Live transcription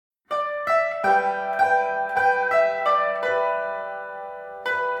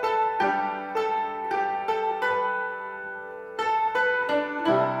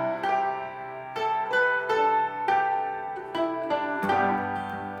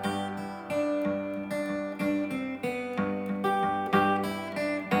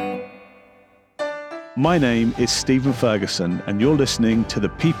My name is Stephen Ferguson, and you're listening to the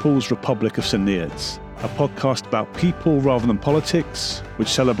People's Republic of St Neots, a podcast about people rather than politics, which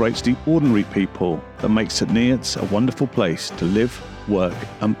celebrates the ordinary people that make St Neots a wonderful place to live, work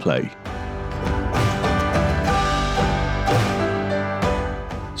and play.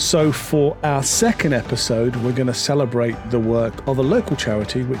 So for our second episode, we're going to celebrate the work of a local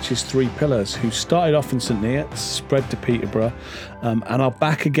charity, which is Three Pillars, who started off in St Neots, spread to Peterborough, and are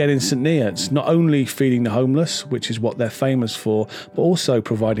back again in St Neots, not only feeding the homeless, which is what they're famous for, but also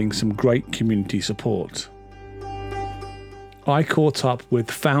providing some great community support. I caught up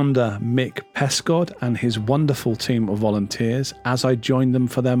with founder Mick Pescod and his wonderful team of volunteers as I joined them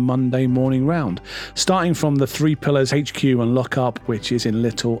for their Monday morning round, starting from the Three Pillars HQ and Lockup, which is in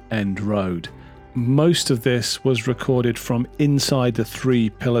Little End Road. Most of this was recorded from inside the Three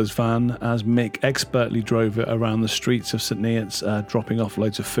Pillars van as Mick expertly drove it around the streets of St Neots, dropping off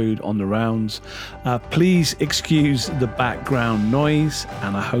loads of food on the rounds. Please excuse the background noise,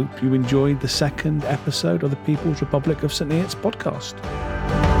 and I hope you enjoyed the second episode of the People's Republic of St Neots podcast.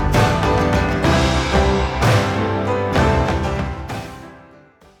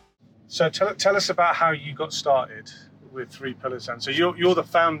 So tell us about how you got started with Three Pillars. And so you're the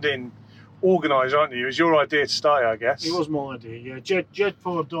founding organiser, aren't you? It was your idea to start, I guess. It was my idea, yeah. Jed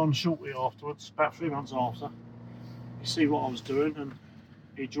followed on shortly afterwards, about 3 months after. He see what I was doing and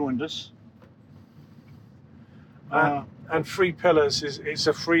he joined us. And Three Pillars it's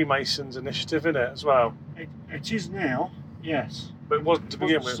a Freemasons initiative, isn't it, as well? It is now, yes. But it wasn't to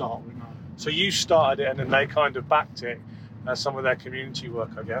begin with. No. So you started it and then they kind of backed it as some of their community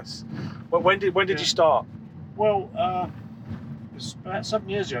work, I guess. Well, when did you start? Well, it's about 7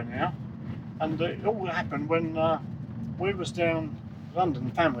 years ago now. And it all happened when we was down London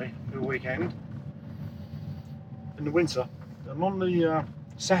family for the weekend in the winter, and on the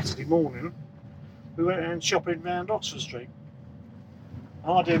Saturday morning we went out shopping round Oxford Street.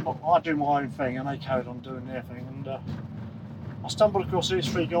 And I do my own thing, and they carried on doing their thing. And I stumbled across these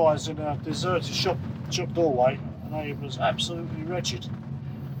three guys in a deserted shop doorway, and they was absolutely wretched.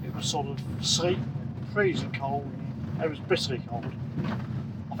 It was sort of sleet, freezing cold, and it was bitterly cold.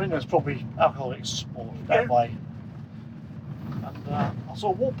 I think there's probably alcoholics or that way. And I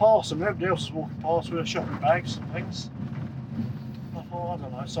sort of walked past them, and everybody else was walking past with their shopping bags and things. And I thought, I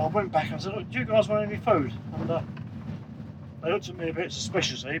don't know. So I went back and I said, look, do you guys want any food? And they looked at me a bit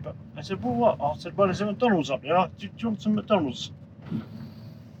suspiciously, but they said, well, what? I said, well, there's a McDonald's up there. Do you want some McDonald's?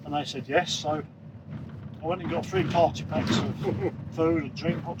 And they said yes. So I went and got 3 party packs of food and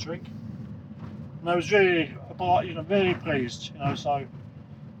drink, hot drink. And I was really, very pleased,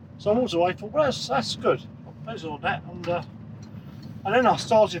 So I walked away, thought, well, that's good. Thanks on that. And then I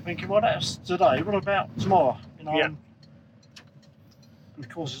started thinking, well, that's today. What about tomorrow? Yeah. And of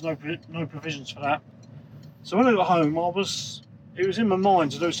course, there's no provisions for that. So when I got home, it was in my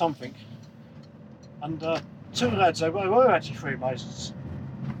mind to do something. And 2 lads, they were actually Freemasons,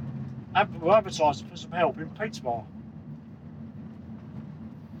 were advertising for some help in Peterborough.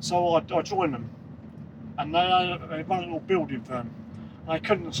 So I joined them, and they run a little building firm. I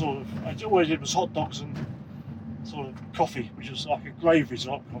couldn't all I did was hot dogs and sort of coffee, which was like a gravy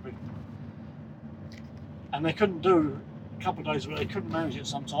type coffee. And they couldn't do a couple of days, but they couldn't manage it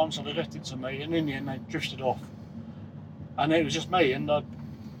sometimes, so they left it to me, and in the end they drifted off. And it was just me, and I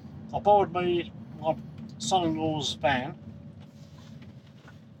borrowed my son-in-law's van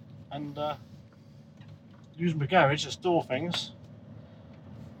and used my garage to store things,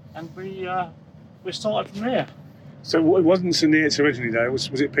 and we started from there. So it wasn't St Neots originally, though. Was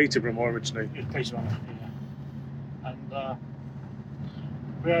it Peterborough more originally? It was Peterborough, yeah.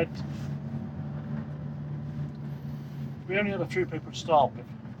 And we only had a few people to start with.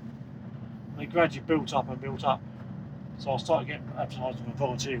 They gradually built up and built up. So I started getting advertising for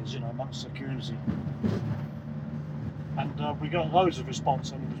volunteers, amongst the community. And we got loads of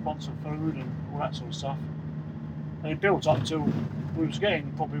response on food and all that sort of stuff. And it built up till we was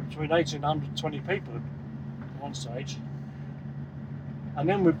getting probably between 1,800 and 20 people at one stage. And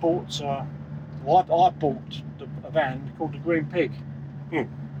then we bought, I bought a van called the Green Pig,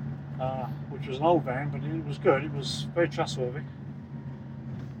 which was an old van, but it was good. It was very trustworthy.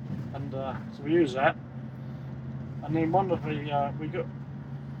 And so we used that. And then one of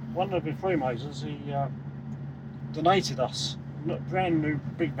the Freemasons, he donated us a brand new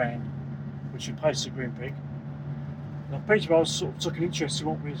big van, which replaced the Green Pig. Now Peterborough sort of took an interest in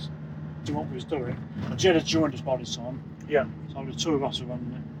what we was doing. And Jed had joined us by this time. Yeah. So the 2 of us were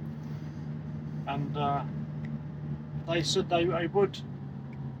running it. And they said they would,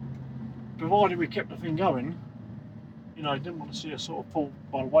 provided we kept the thing going, they didn't want to see us sort of fall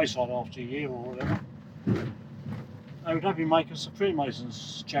by the wayside after a year or whatever. they would have me make us a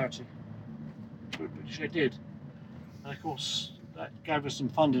Freemasons charity, which they did. And of course, that gave us some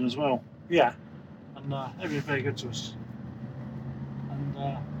funding as well. Yeah. And they've been very good to us.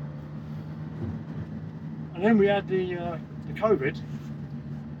 And then we had the COVID,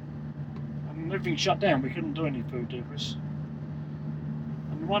 and everything shut down. We couldn't do any food deliveries.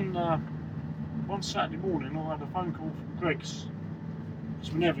 And one Saturday morning, I had a phone call from Greg's,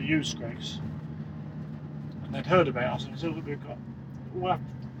 because we never used Greg's, and they'd heard about us and said, "Look, we've got all our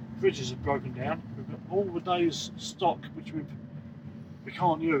fridges have broken down. We've got all the day's stock which we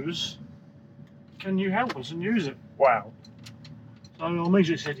can't use. Can you help us and use it?" Wow. So I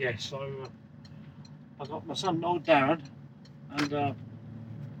immediately said yes. So I got my son, old Darren, and a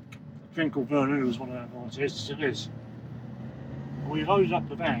friend called Vernon, who was one of our volunteers, still is. And we loaded up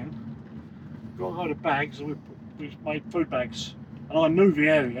the van, got a load of bags, and we made food bags. And I knew the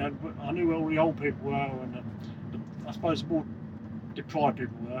area, I knew where all the old people were, and I suppose the more deprived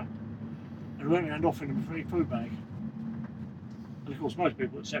people were. And we went around offering them a free food bag. And of course, most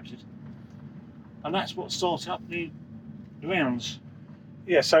people accepted. And that's what started up the rounds.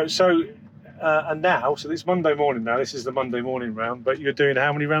 Yeah, so and now, so it's Monday morning now, this is the Monday morning round, but you're doing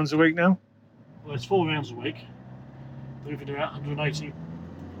how many rounds a week now? Well, it's 4 rounds a week. We've been doing 180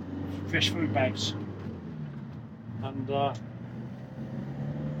 fresh food bags. And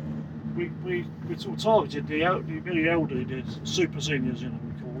we sort of targeted the very elderly, the super seniors, we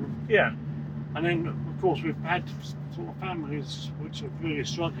call them. Yeah. And then, of course, we've had sort of families which are really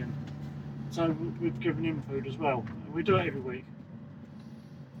struggling. So we've given them food as well. We do it every week.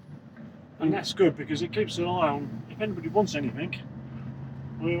 And that's good because it keeps an eye on, if anybody wants anything,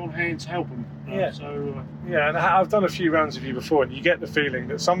 we're on hand to help them. Yeah. Yeah, and I've done a few rounds with you before, and you get the feeling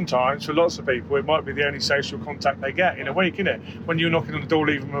that sometimes, for lots of people, it might be the only social contact they get in a week, innit? When you're knocking on the door,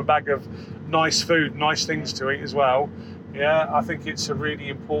 leaving them a bag of nice food, nice things to eat as well. Yeah, I think it's a really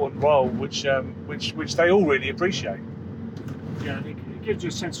important role, which they all really appreciate. Yeah, it gives you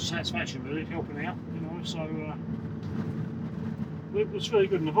a sense of satisfaction, really, helping out, so it was really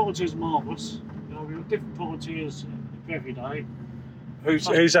good, and the volunteers are marvellous. We've got different volunteers every day.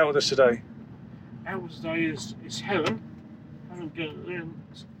 Who's out with us today? Out today is Helen Gillett and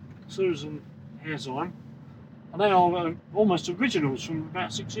Susan Haresign, and they are almost originals from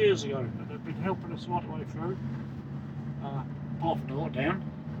about 6 years ago. They've been helping us right the way through, apart from the lockdown.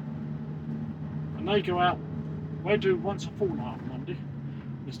 And they go out, they do once a fortnight on Monday.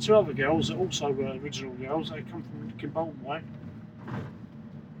 There's 2 other girls that also were original girls. They come from Kimbolton way,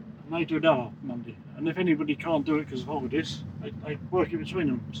 and they do another Monday. And if anybody can't do it because of holidays, they work it between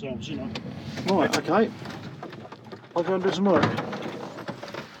themselves, Right, okay. I'll go and do some work.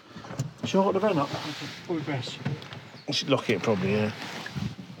 Shall I lock the van up? Probably best. You should lock it, probably, yeah.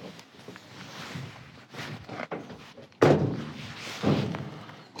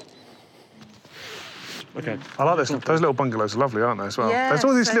 Okay. I like this. Those little bungalows are lovely, aren't they, as well? Yes, there's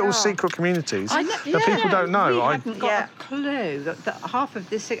all these little are. secret communities that yeah, people don't know. We haven't got a clue that half of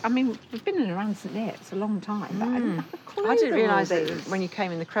this... I mean, we've been around St Neots a long time, but I didn't have a clue. I didn't realise that that when you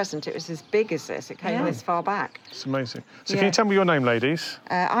came in the Crescent, it was as big as this. It came this far back. It's amazing. So can you tell me your name, ladies?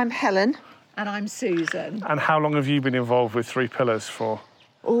 I'm Helen. And I'm Susan. And how long have you been involved with Three Pillars for?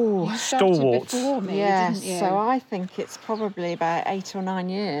 Oh, stalwart. Before me, yes. didn't you? So I think it's probably about 8 or 9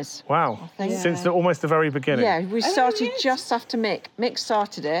 years. Wow. I think. Since almost the very beginning. Yeah, we started just after Mick. Mick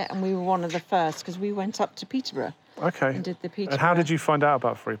started it, and we were one of the first because we went up to Peterborough. Okay. And did the Peterborough. And how did you find out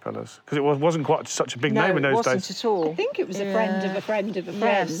about Three Pillars? Because it wasn't quite such a big name in those days. No, it wasn't at all. I think it was a friend of a friend of a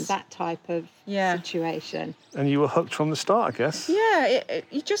friend, that type of situation. And you were hooked from the start, I guess. Yeah,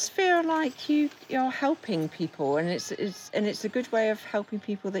 you just feel like you're helping people, and it's a good way of helping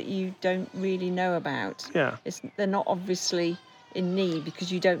people that you don't really know about. Yeah. They're not obviously in need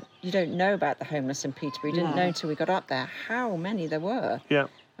because you don't know about the homeless in Peterborough. You didn't know until we got up there how many there were. Yeah.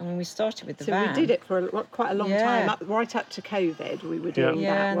 And when we started with the so van... we did it for quite a long time, right up to COVID. We were doing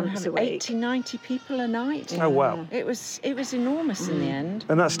that once a week. 80, 90 people a night. Oh, wow. It was enormous in the end.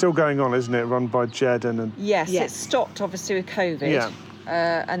 And that's still going on, isn't it? Run by Jed and... Yes, it stopped, obviously, with COVID. Yeah.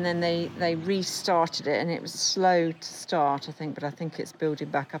 And then they restarted it, and it was slow to start, I think, but I think it's building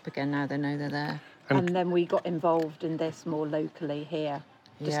back up again now they know they're there. And then we got involved in this more locally here,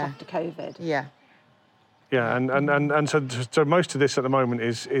 just after COVID. Yeah. Yeah, and so most of this at the moment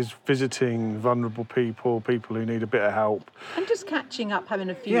is visiting vulnerable people who need a bit of help. And just catching up, having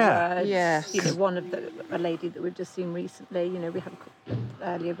a few words. Yes. One of a lady that we've just seen recently, we have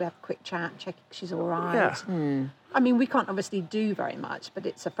a quick chat, checking she's all right. Yeah. I mean, we can't obviously do very much, but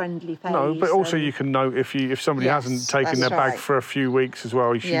it's a friendly phase. No, but also and- you can know if somebody Yes, hasn't taken that's their bag right. for a few weeks as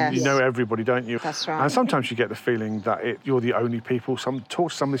well. You know everybody, don't you? That's right. And sometimes you get the feeling that you're the only people.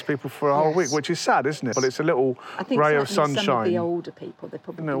 Talk to some of these people for a whole Yes. week, which is sad, isn't it? But it's a little I think ray of certainly sunshine. some of the older people, they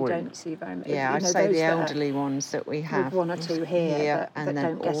probably No, wait. don't see very much. Yeah, you I'd know, say those the that are elderly ones that we have. with one or two here that and then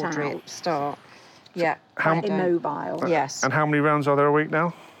don't get Audrey out. start. Yeah. How- I don't- Immobile. Yes. And how many rounds are there a week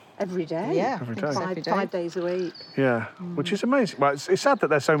now? Every day. Yeah, Every I think it's day. every day. 5 days a week. Yeah, which is amazing. Well, it's sad that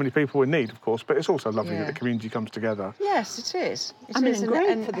there's so many people in need, of course, but it's also lovely that Yeah. the community comes together. Yes, it is. It I mean, is, and great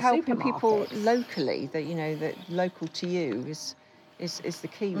and for the helping people supermarkets. locally, that local to you is the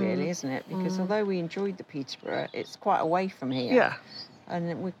key, really, isn't it? Because although we enjoyed the Peterborough, it's quite away from here. Yeah,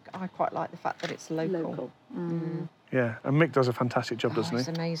 And I quite like the fact that it's local. Local. yeah. And Mick does a fantastic job, Oh, doesn't it's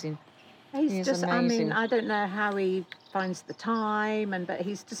he? amazing. He's He is just, I amazing. mean, I don't know how he finds the time, but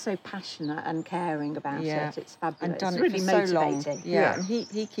he's just so passionate and caring about Yeah. it. It's fabulous. And done it's it really for so long. motivating. Yeah, and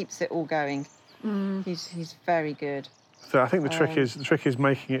he keeps it all going. He's very good. So I think the trick is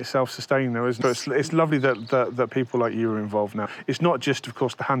making it self-sustaining, though, isn't it? It's lovely that people like you are involved now. It's not just, of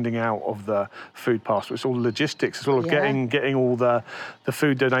course, the handing out of the food pass, but it's all the logistics as well of Yeah. getting all the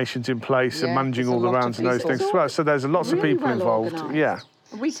food donations in place and Yeah, managing there's all a the lot of rounds and those people. things as well. So there's lots of Really people well involved. organised. Yeah.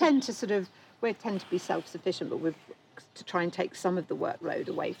 We tend to be self-sufficient, but to try and take some of the workload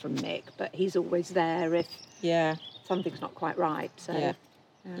away from Mick. But he's always there if Yeah, something's not quite right. So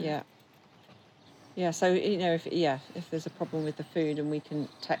yeah. Yeah, so, if there's a problem with the food and we can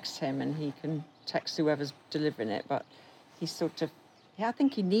text him and he can text whoever's delivering it, but he's sort of, I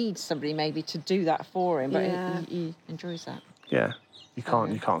think he needs somebody maybe to do that for him, but Yeah. he enjoys that. Yeah. You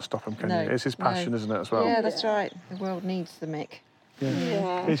can't stop him, can No, you? It's his passion, no. isn't it, as well? Yeah, that's right. The world needs the Mick.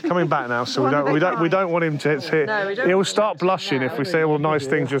 Yeah. He's coming back now, so we don't want him to hit. No, we don't He'll want start him to, blushing if no. we say all the nice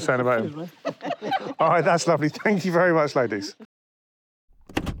things you're saying about him. All right, that's lovely. Thank you very much, ladies.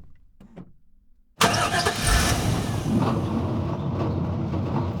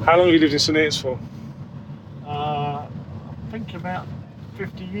 How long have you lived in St Neots for? I think about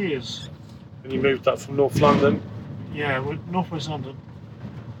 50 years. And you moved up from North London. Yeah, we're North West London.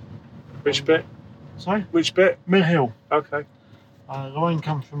 Which bit? Sorry? Which bit? Mill Hill. Okay. Lorraine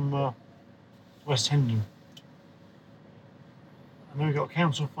comes from West Hendon. And then we got a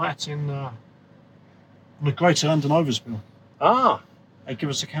council flat in the Greater London Overspill. Ah. They give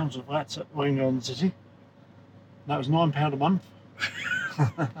us a council flat at Lorraine Garden City. And that was £9 a month.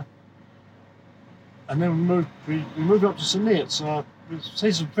 And then we moved up to St Neots. We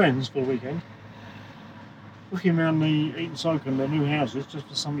see some friends for the weekend. Looking around the Eton Soak and the new houses just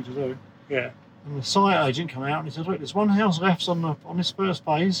for something to do. Yeah. And the site agent came out and he said, look, there's one house left on this first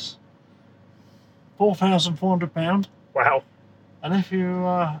phase, £4,400. Wow. And if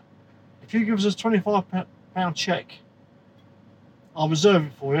you give us a £25 cheque, I'll reserve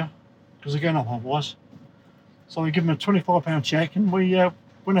it for you, because they're going up otherwise. So we give them a £25 cheque and we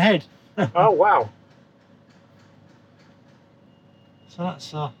went ahead. Oh, wow. So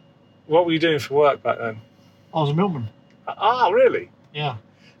that's, What were you doing for work back then? I was a milkman. Ah, really? Yeah,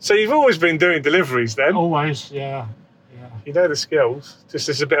 So you've always been doing deliveries then? always, yeah. You know the skills. Just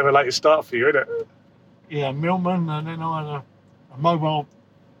this is a bit of a later start for you, isn't it? Yeah, milkman, and then I had a mobile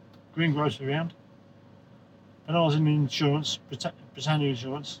greengrocer around. And I was in the insurance, Britannia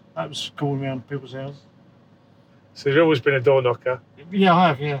Insurance. That was calling around people's houses. So you've always been a door knocker. Yeah, I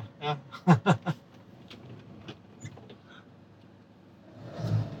have, yeah.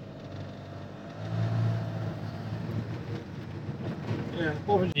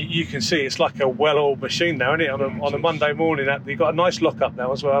 You can see it's like a well-oiled machine now, isn't it? On a Monday morning, you've got a nice lock-up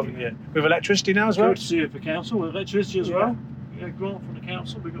now as well, haven't you? With electricity now as well. Courtesy of the council, with electricity as Yeah. well. Yeah, grant from the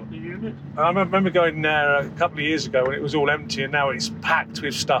council, we got the unit. I remember going there a couple of years ago when it was all empty, and now it's packed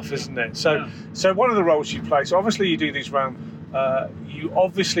with stuff, isn't it? So, so one of the roles you play. So obviously you do these round. You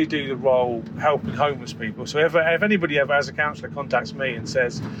obviously do the role helping homeless people. So if anybody ever as a councillor contacts me and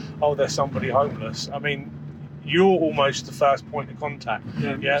says, "Oh, there's somebody homeless," I mean, you're almost the first point of contact.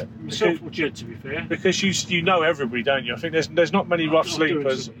 Yeah. Myself or Jed, to be fair. Because you know everybody, don't you? I think there's not many rough I do,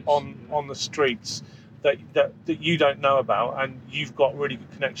 sleepers it's- on the streets that you don't know about, and you've got really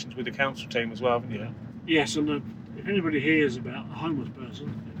good connections with the council team as well, haven't you? Yes, and if anybody hears about a homeless person,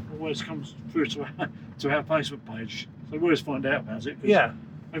 it always comes through to our Facebook page. So we always find out about it. 'Cause Yeah.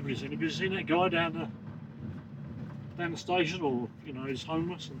 everybody's saying, have you seen that guy down the station, or he's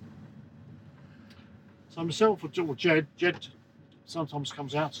homeless? And so myself or Jed sometimes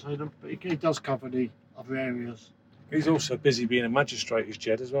comes out to see them, but he does cover the other areas. He's also busy being a magistrate, is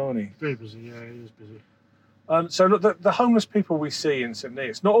Jed, as well, isn't he? Very busy, yeah, he is busy. So look, the homeless people we see in St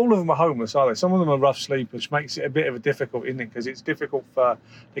Neots, not all of them are homeless, are they? Some of them are rough sleepers, which makes it a bit of a difficult, isn't it? Because it's difficult for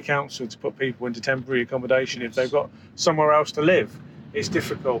the council to put people into temporary accommodation if they've got somewhere else to live. It's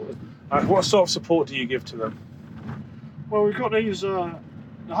difficult. What sort of support do you give to them? Well, we've got these, the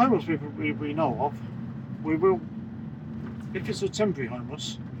homeless people we know of, we will, if it's a temporary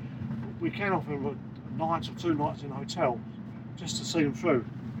homeless, we can offer them a night or 2 nights in a hotel just to see them through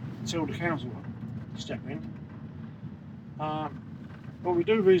until the council step in. What we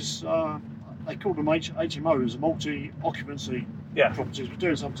do is, they call them HMOs, multi-occupancy properties. We're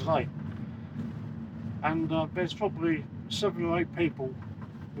doing some today. And there's probably 7 or 8 people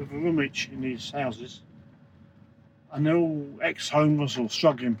with a room each in these houses. And they're all ex-homeless or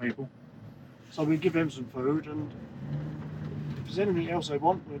struggling people. So we give them some food, and if there's anything else they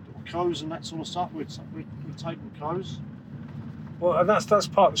want, clothes and that sort of stuff, we take them clothes. Well, and that's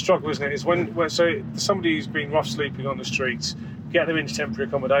part of the struggle, isn't it? Is when so somebody who's been rough sleeping on the streets, get them into temporary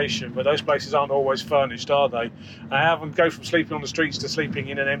accommodation, but those places aren't always furnished, are they? And have them go from sleeping on the streets to sleeping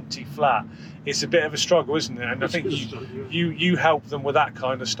in an empty flat. It's a bit of a struggle, isn't it? And I think you help them with that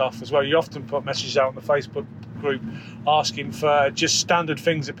kind of stuff as well. You often put messages out on the Facebook group asking for just standard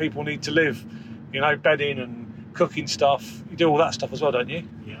things that people need to live, you know, bedding and cooking stuff. You do all that stuff as well, don't you?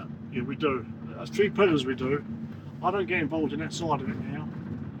 Yeah, we do. That's 3 pillars we do. I don't get involved in that side of it now.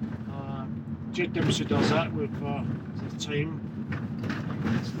 Jed Dempsey does that with the team.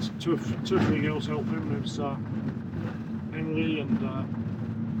 There's two or 3 girls help him. There's Emily and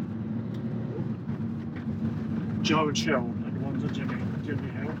Joe and Cheryl, are the ones that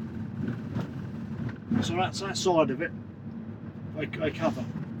generally help. So that's that side of it. They cover,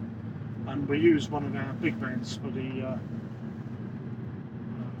 and we use one of our big vans for the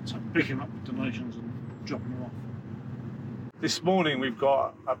picking up donations and dropping them off. This morning we've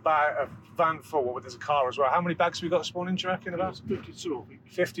got a van full. Well, there's a car as well. How many bags have we got this morning, do you reckon? About 52, I think.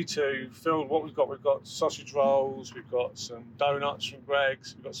 52 filled. What we've got sausage rolls, we've got some donuts from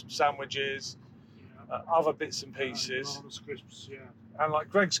Greg's, we've got some sandwiches, other bits and pieces. Bananas, crisps, yeah. And like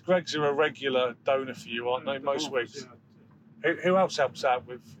Greg's are a regular donor for you, aren't they? Most weeks. Yeah. Who else helps out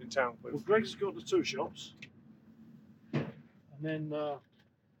in town? Well, Greg's got the 2 shops, and then so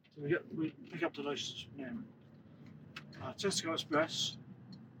we pick up donations from them. Tesco Express,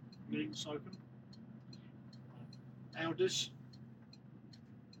 neat and soaking. Aldi's,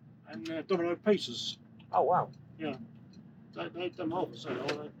 and Domino pizzas. Oh wow! Yeah, they've done half the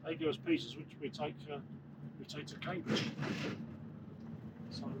sale. They give us pizzas which we take to Cambridge.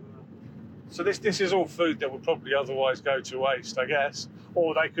 So this is all food that would probably otherwise go to waste, I guess,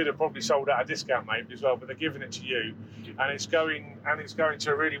 or they could have probably sold at a discount maybe as well. But they're giving it to you, and it's going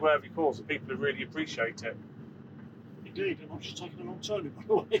to a really worthy cause, and people who really appreciate it. Indeed, and I'm just taking an alternative, by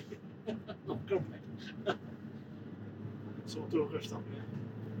the way. Not government. So I'll do all this stuff here.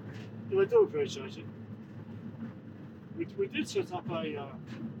 Yeah, I do appreciate it. We did set up a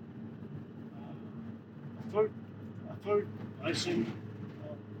food place in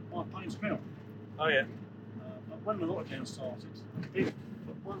my Payne's Mill. Oh yeah. But when the lockdown started,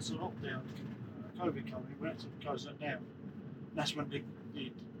 once the lockdown, COVID came in, we had to close that down. That's when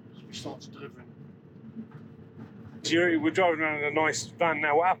we started delivering. We're driving around in a nice van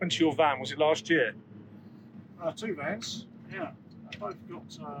now. What happened to your van? Was it last year? 2 vans, yeah. They both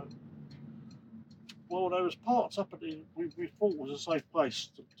got. Well, there was parts up at the we thought was a safe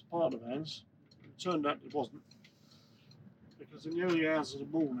place to park the vans. It turned out it wasn't, because in the early hours of the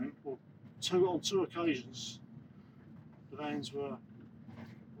morning, on 2 occasions, the vans were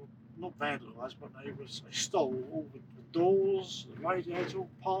not vandalised, but they stole all the doors, the radiator, all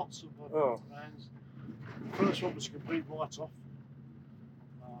parts of the vans. The first one was a complete write-off.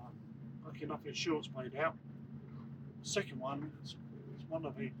 Lucky enough, insurance paid out. The second one, one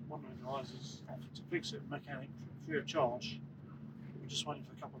of the guys has offered to fix it, mechanic, free of charge. We're just waiting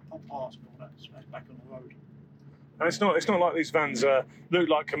for a couple of parts, but that's back on the road. And it's not like these vans look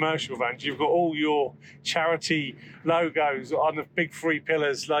like commercial vans. You've got all your charity logos on the big 3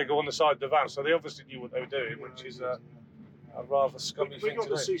 pillars logo on the side of the van, so they obviously knew what they were doing, which is a rather scummy thing to do. We got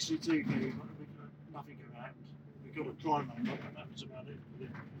the CCTV. Nothing ever happened. We got a crime number, and that was about it.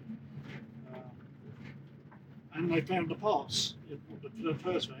 And they found the parts in the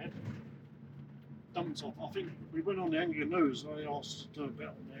first van, dumped off. I think we went on the Anglian News, and they asked us to do about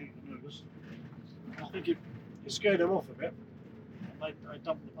on the Anglian News. I think it scared them off a bit, and they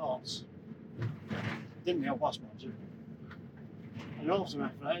dumped the parts. Didn't help us much. And the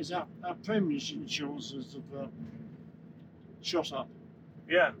aftermath of that is our premium insurances have shot up.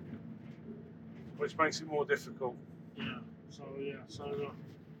 Yeah. Which makes it more difficult. Yeah. So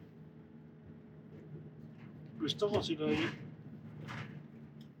We started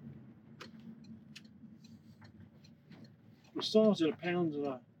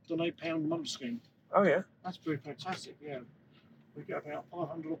a donate pound a month scheme. Oh yeah, That's pretty fantastic. Yeah, we get about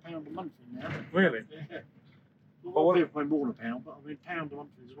 £500 a month in now. really? Yeah. A lot of people pay more than a pound, but I mean, £1 a month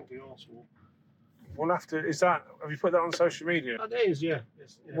is what we ask for. We'll have to. Have you put that on social media? That is, yeah.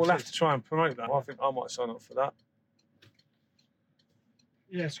 We'll have to try and promote that. I think I might sign up for that.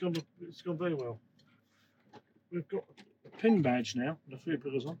 Yeah, it's gone very well. We've got a pin badge now with the 3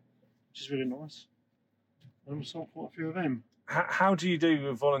 pillars on, which is really nice. And we sold quite a few of them. How do you do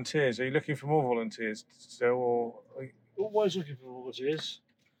with volunteers? Are you looking for more volunteers still, or? Always looking for volunteers.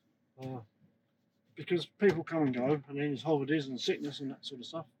 Because people come and go, and then there's holidays and sickness and that sort of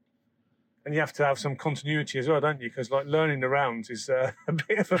stuff. And you have to have some continuity as well, don't you? Because like learning the rounds is a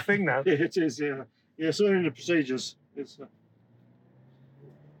bit of a thing now. Yeah, it is. Yeah, yeah. So learning the procedures. It's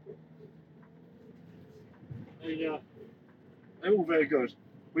they're all very good.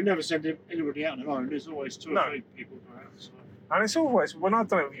 We never send anybody out on their own. There's always 2 or 3 people go out. So. And it's always, when I've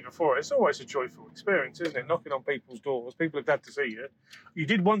done it with you before, it's always a joyful experience, isn't it? Knocking on people's doors. People are glad to see you. You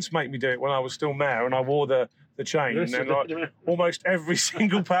did once make me do it when I was still mayor and I wore the chain. Yes, and then like, almost every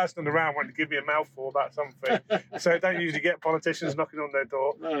single person around wanted to give me a mouthful about something. So don't usually get politicians knocking on their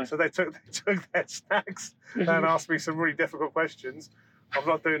door. No. So they took their snacks and asked me some really difficult questions. I'm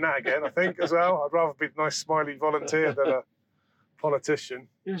not doing that again, I think, as well. I'd rather be a nice, smiley volunteer than a politician.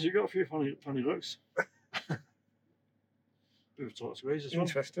 Yes, you've got a few funny looks. Bit of tight squeeze as well.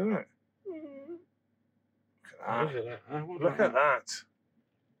 Interesting, isn't it? Look at that. Huh? Look at that.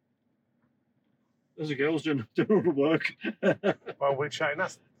 There's the girls doing all the work. Well, we're chatting.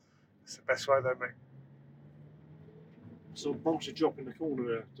 That's the best way, though, mate. So boxer drop in the corner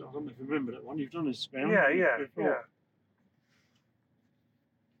there. I don't know if you remember that one. You've done this round. Yeah.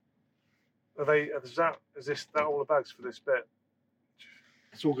 Is this all the bags for this bit?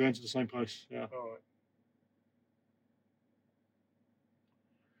 It's all going to the same place. Yeah. All right.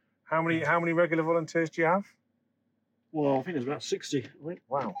 How many regular volunteers do you have? Well, I think there's about 60. I think.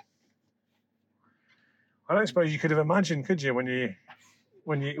 Wow. I don't suppose you could have imagined, could you, when you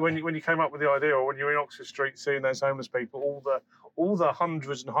came up with the idea, or when you were in Oxford Street seeing those homeless people, all the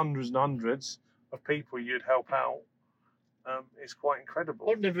hundreds and hundreds and hundreds of people you'd help out. It's quite incredible.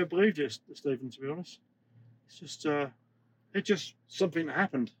 I'd never believed it, Stephen, to be honest. It's just something that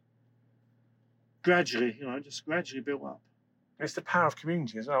happened. Gradually, just gradually built up. It's the power of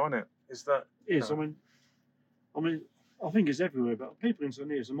community as well, isn't it? Is that? It is. I mean, I think it's everywhere, but people in St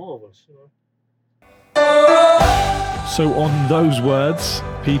Neots are marvellous. So on those words,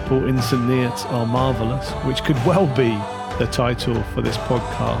 people in St Neots are marvellous, which could well be the title for this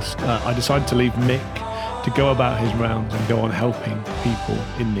podcast. I decided to leave Mick to go about his rounds and go on helping people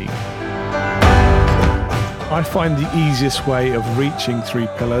in need. I find the easiest way of reaching 3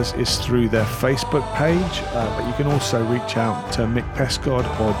 Pillars is through their Facebook page, but you can also reach out to Mick Pescod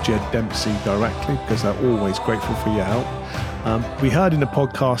or Jed Dempsey directly because they're always grateful for your help. We heard in the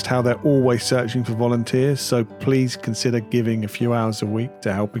podcast how they're always searching for volunteers, so please consider giving a few hours a week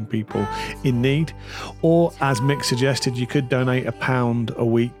to helping people in need. Or, as Mick suggested, you could donate £1 a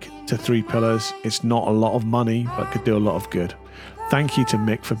week to 3 Pillars. It's not a lot of money, but could do a lot of good. Thank you to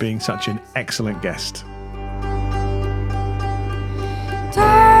Mick for being such an excellent guest.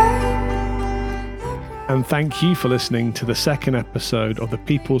 And thank you for listening to the second episode of the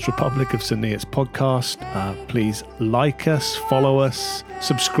People's Republic of St Neots podcast. Please like us, follow us,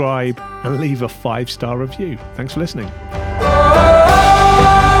 subscribe, and leave a 5-star review. Thanks for listening.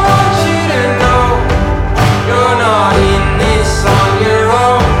 You're not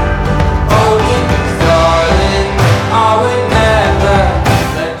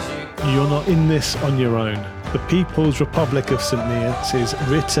in this on your own. The People's Republic of St Neots is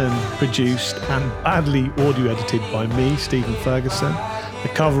written, produced and badly audio edited by me, Stephen Ferguson. The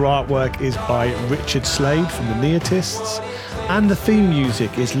cover artwork is by Richard Slade from the Neotists. And the theme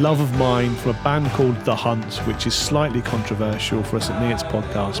music is Love of Mine from a band called The Hunts, which is slightly controversial for a St Neots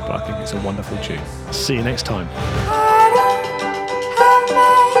podcast, but I think it's a wonderful tune. See you next time.